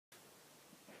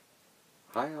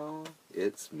Hi all,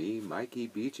 it's me, Mikey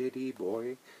BJD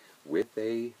Boy, with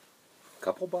a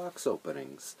couple box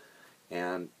openings.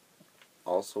 And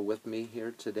also with me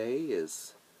here today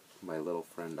is my little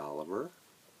friend Oliver.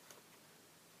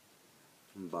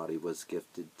 Body was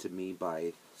gifted to me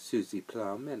by Susie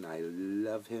Plum, and I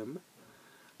love him.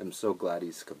 I'm so glad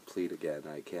he's complete again.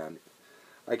 I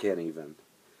can't even.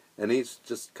 And he's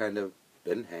just kind of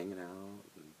been hanging out,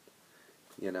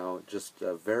 and, just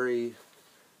a very,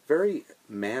 very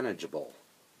manageable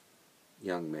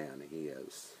young man he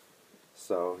is.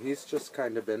 So he's just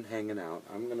kind of been hanging out.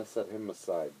 I'm going to set him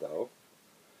aside though,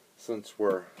 since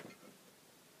we're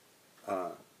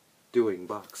doing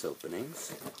box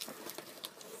openings.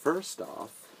 First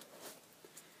off,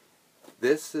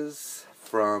 this is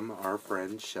from our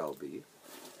friend Shelby,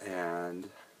 and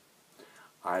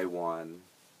I won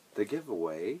the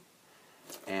giveaway,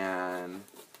 and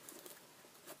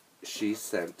she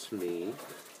sent me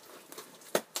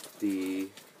the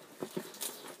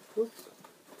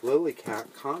Lily Cat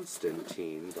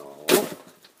Constantine doll.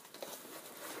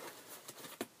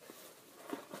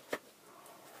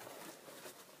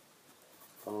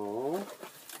 Oh.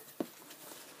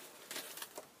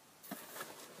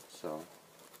 So,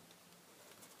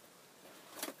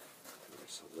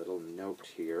 there's a little note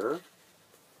here.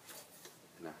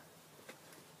 And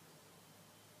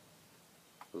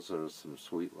those are some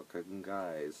sweet looking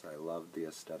guys. I love the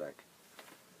aesthetic.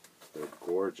 They're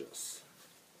gorgeous.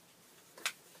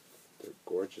 They're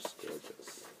gorgeous,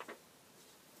 gorgeous.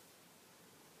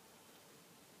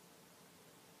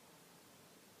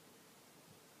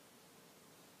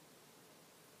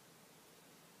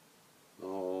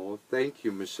 Oh, thank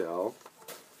you, Michelle.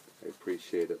 I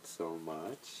appreciate it so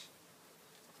much.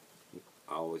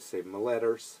 I always save my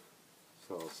letters,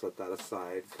 so I'll set that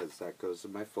aside because that goes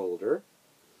in my folder.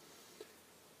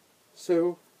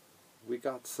 So, we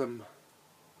got some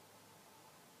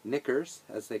knickers,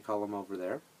 as they call them over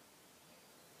there,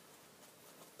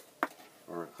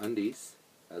 or undies,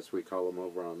 as we call them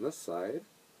over on this side.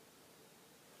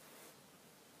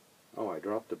 Oh, I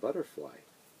dropped a butterfly.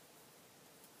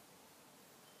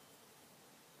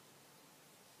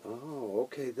 Oh,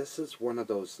 okay, this is one of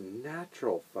those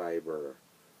natural fiber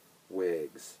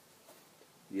wigs.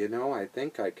 You know, I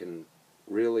think I can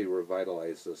really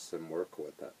revitalize this and work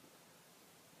with it.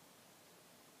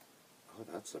 Oh,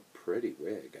 that's a pretty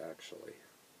wig, actually.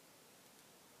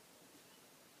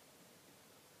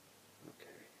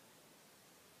 Okay.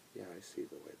 Yeah, I see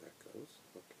the way that goes.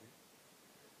 Okay.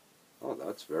 Oh,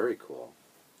 that's very cool.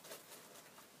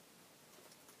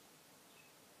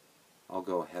 I'll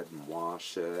go ahead and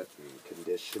wash it and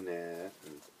condition it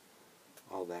and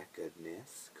all that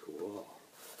goodness. Cool.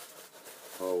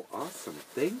 Oh, awesome.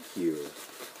 Thank you.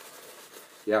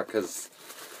 Yeah, because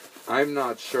I'm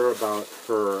not sure about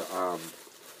her.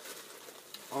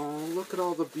 Oh, look at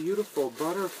all the beautiful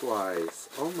butterflies.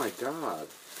 Oh my God.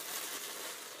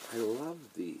 I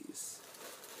love these.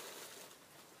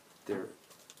 They're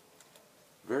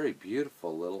very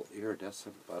beautiful little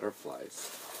iridescent butterflies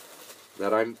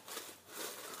that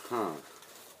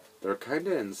they're kind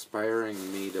of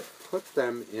inspiring me to put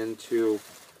them into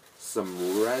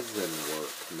some resin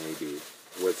work, maybe,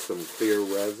 with some clear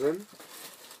resin.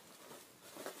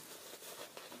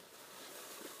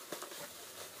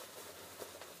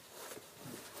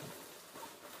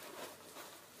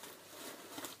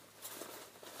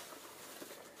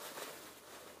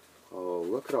 Oh,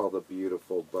 look at all the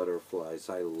beautiful butterflies.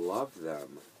 I love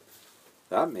them.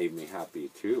 That made me happy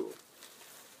too.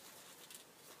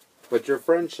 But your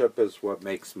friendship is what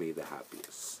makes me the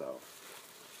happiest, so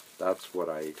that's what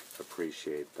I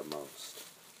appreciate the most.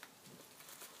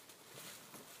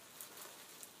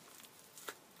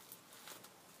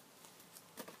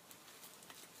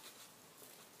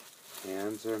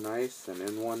 Hands are nice and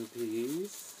in one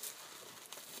piece.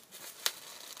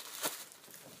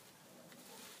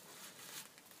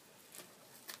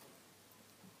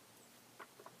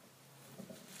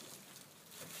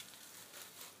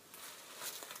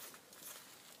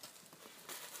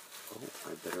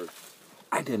 Oh,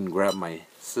 I didn't grab my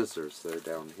scissors. They're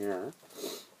down here.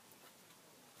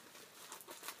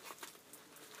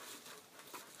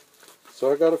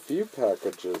 So I got a few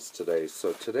packages today.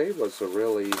 So today was a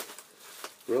really,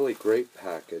 really great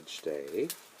package day.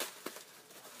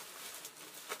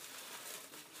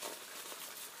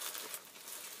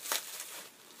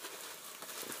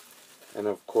 And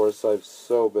of course, I've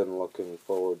so been looking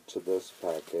forward to this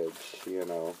package. You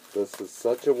know, this is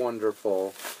such a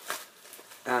wonderful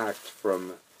act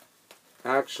from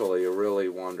actually a really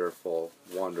wonderful,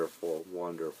 wonderful,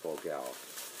 wonderful gal.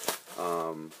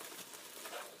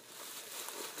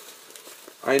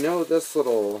 I know this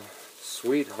little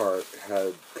sweetheart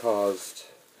had caused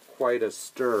quite a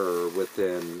stir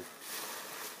within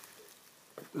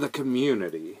the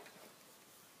community,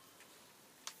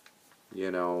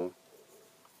 you know,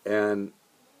 and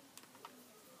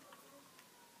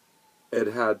it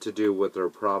had to do with her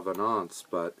provenance,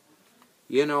 but,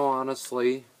 you know,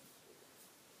 honestly,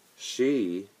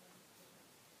 she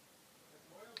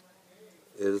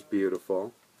is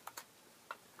beautiful.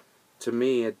 To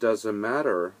me, it doesn't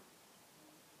matter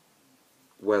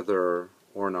whether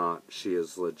or not she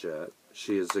is legit.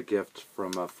 She is a gift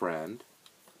from a friend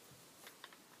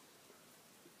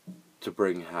to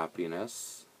bring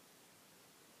happiness.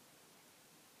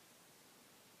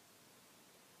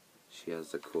 She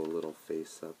has a cool little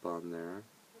face up on there.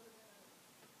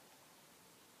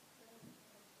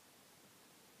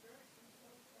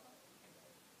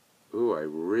 Ooh, I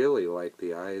really like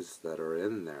the eyes that are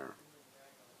in there.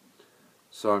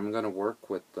 So I'm going to work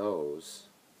with those.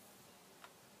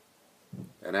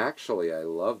 And actually, I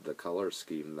love the color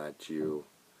scheme that you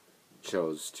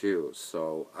chose too.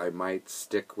 So I might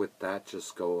stick with that,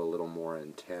 just go a little more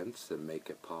intense and make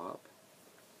it pop.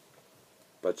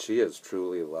 But she is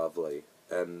truly lovely.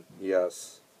 And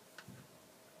yes,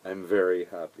 I'm very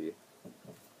happy.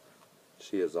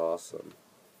 She is awesome.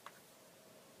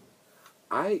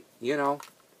 You know,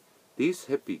 these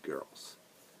hippie girls,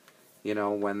 you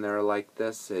know, when they're like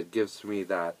this, it gives me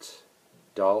that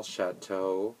doll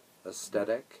chateau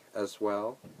aesthetic as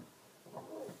well.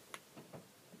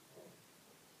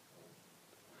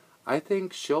 I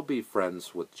think she'll be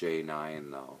friends with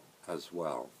J9 though, as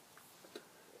well.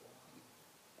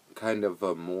 Kind of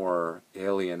a more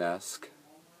alien-esque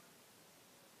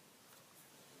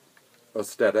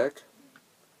aesthetic.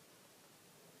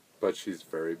 But she's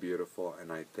very beautiful,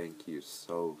 and I thank you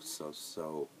so, so,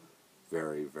 so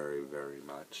very, very, very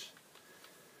much.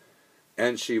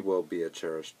 And she will be a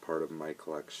cherished part of my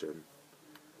collection.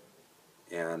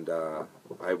 And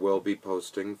I will be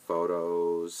posting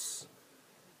photos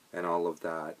and all of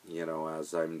that, you know,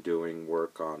 as I'm doing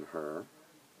work on her.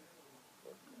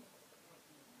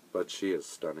 But she is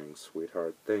stunning,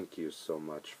 sweetheart. Thank you so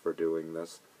much for doing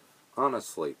this.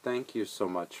 Honestly, thank you so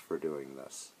much for doing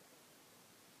this.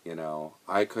 You know,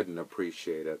 I couldn't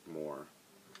appreciate it more.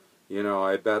 You know,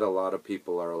 I bet a lot of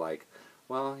people are like,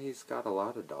 well, he's got a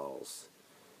lot of dolls.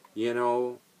 You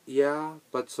know, yeah,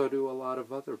 but so do a lot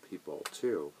of other people,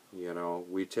 too. You know,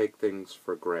 we take things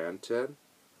for granted.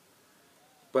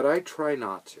 But I try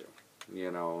not to, you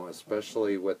know,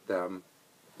 especially with them,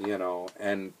 you know,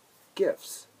 and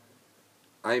gifts.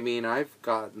 I mean, I've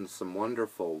gotten some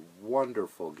wonderful,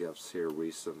 wonderful gifts here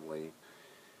recently.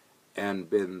 And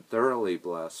been thoroughly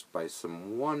blessed by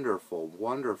some wonderful,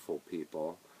 wonderful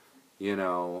people, you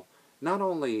know, not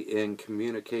only in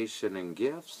communication and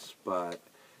gifts, but,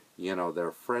 you know,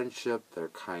 their friendship, their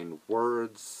kind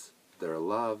words, their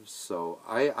love. So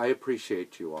I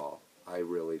appreciate you all. I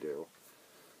really do.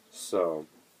 So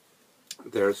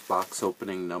there's box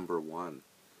opening number 1.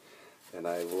 And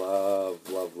I love,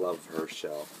 love, love her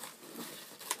shell.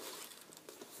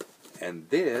 And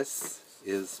this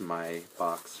is my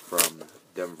box from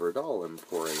Denver Doll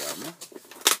Emporium,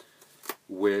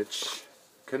 which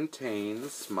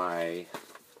contains my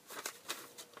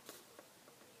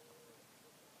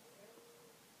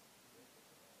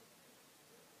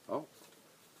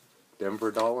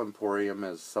Denver Doll Emporium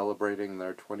is celebrating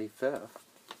their 25th,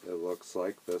 it looks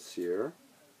like, this year.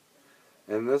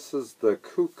 And this is the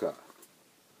Kuka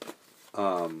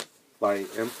by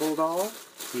impldoll.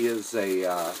 He is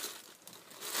a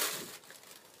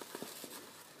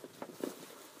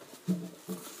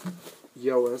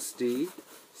USD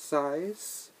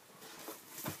size,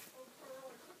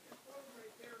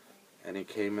 and he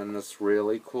came in this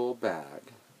really cool bag,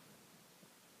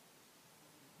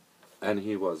 and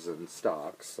he was in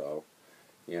stock, so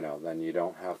you know, then you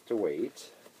don't have to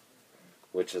wait,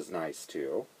 which is nice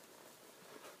too.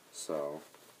 So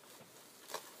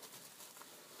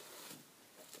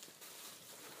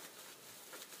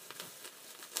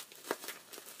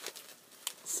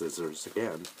scissors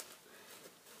again.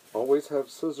 Always have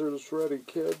scissors ready,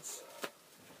 kids.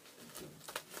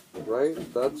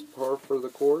 Right? That's par for the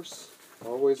course.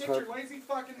 Always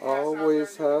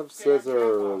have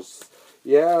scissors.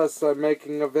 Yes, I'm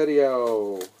making a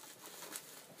video.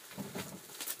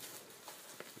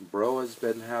 Bro has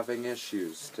been having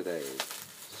issues today.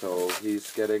 So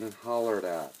he's getting hollered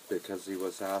at because he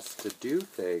was asked to do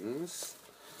things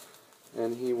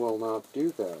and he will not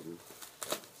do them.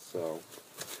 So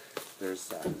there's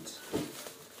that.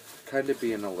 Kind of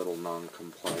being a little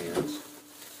non-compliant.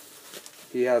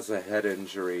 He has a head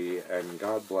injury, and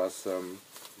God bless him,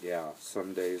 yeah,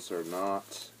 some days are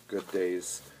not good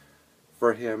days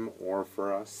for him or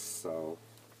for us, so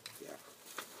yeah.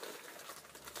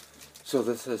 So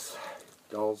this is,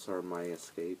 dolls are my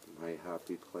escape, my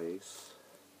happy place.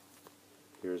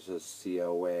 Here's his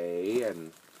COA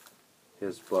and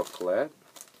his booklet.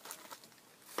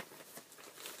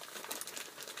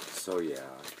 So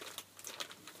yeah,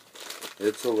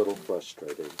 it's a little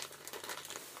frustrating.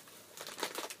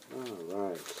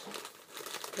 Alright.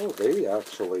 Oh, they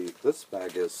actually, this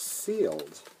bag is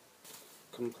sealed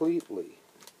completely.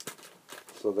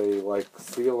 So they like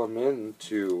seal them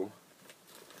into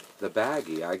the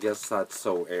baggie. I guess that's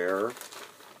so air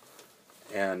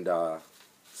and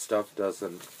stuff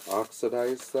doesn't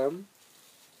oxidize them.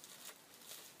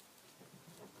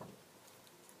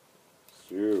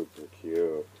 Super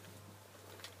cute.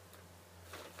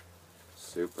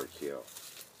 Super cute.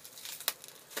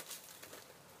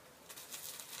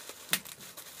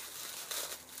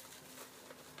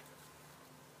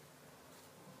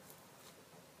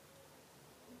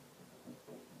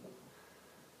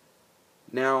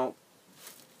 Now,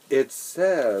 it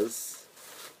says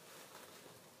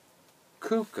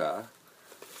kuka,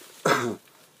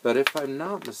 but if I'm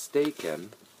not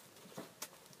mistaken,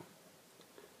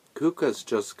 Kuka's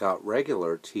just got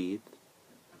regular teeth,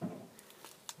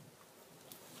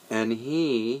 and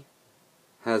he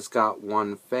has got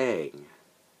one fang.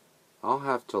 I'll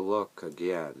have to look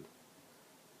again.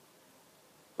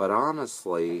 But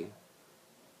honestly,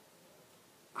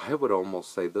 I would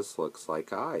almost say this looks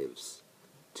like Ives,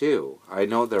 too. I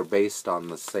know they're based on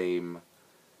the same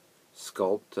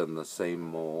sculpt and the same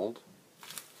mold.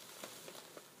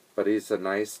 But he's a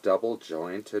nice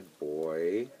double-jointed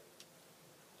boy.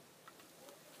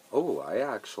 Oh, I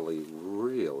actually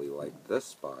really like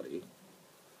this body.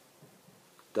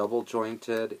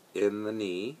 Double-jointed in the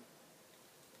knee.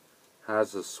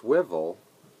 Has a swivel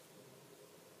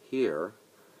here.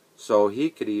 So he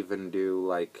could even do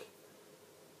like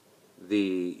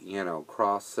the,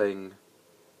 crossing,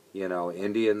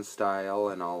 Indian style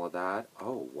and all of that.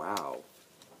 Oh, wow.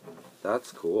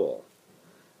 That's cool.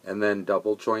 And then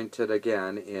double jointed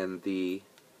again in the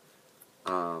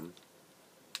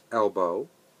elbow.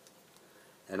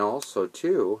 And also,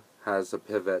 too, has a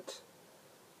pivot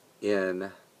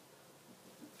in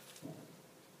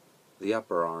the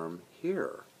upper arm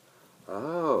here.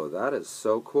 Oh, that is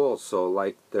so cool. So,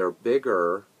 like, they're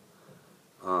bigger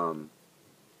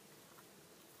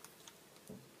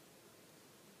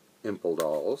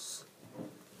implodolls.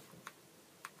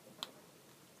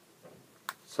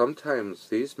 Sometimes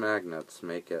these magnets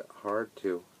make it hard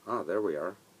to... Ah, there we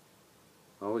are.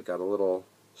 Oh, we got a little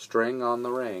string on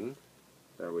the ring.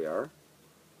 There we are.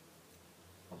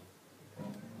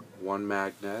 One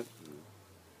magnet.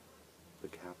 The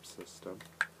cap system.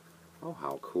 Oh,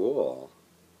 how cool.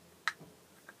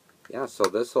 Yeah, so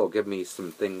this will give me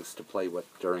some things to play with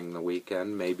during the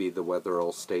weekend. Maybe the weather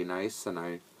will stay nice and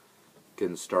I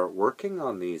can start working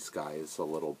on these guys a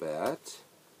little bit.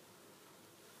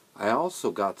 I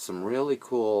also got some really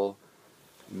cool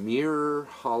mirror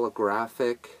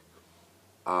holographic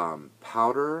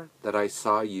powder that I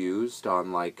saw used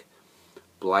on like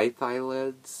Blythe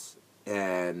eyelids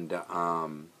and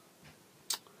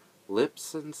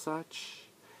lips and such,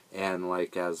 and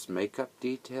like as makeup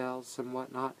details and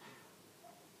whatnot.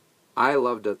 I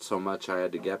loved it so much I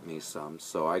had to get me some,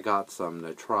 so I got some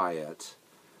to try it.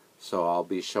 So I'll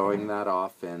be showing that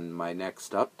off in my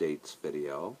next updates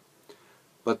video.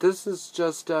 But this is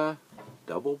just a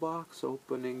double box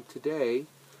opening today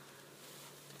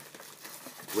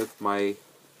with my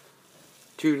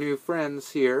two new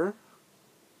friends here.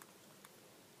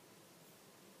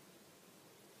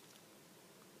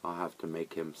 I'll have to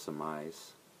make him some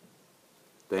eyes.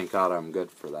 Thank God I'm good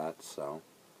for that, so.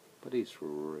 But he's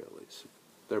really,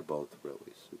 they're both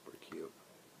really super cute.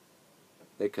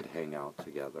 They could hang out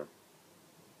together.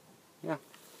 Yeah.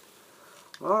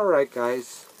 Alright,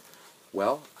 guys.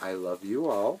 Well, I love you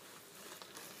all.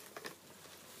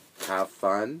 Have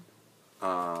fun.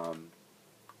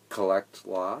 Collect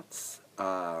lots.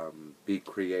 Be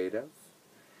creative.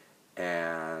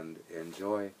 And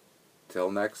enjoy.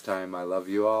 Till next time, I love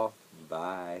you all.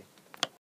 Bye.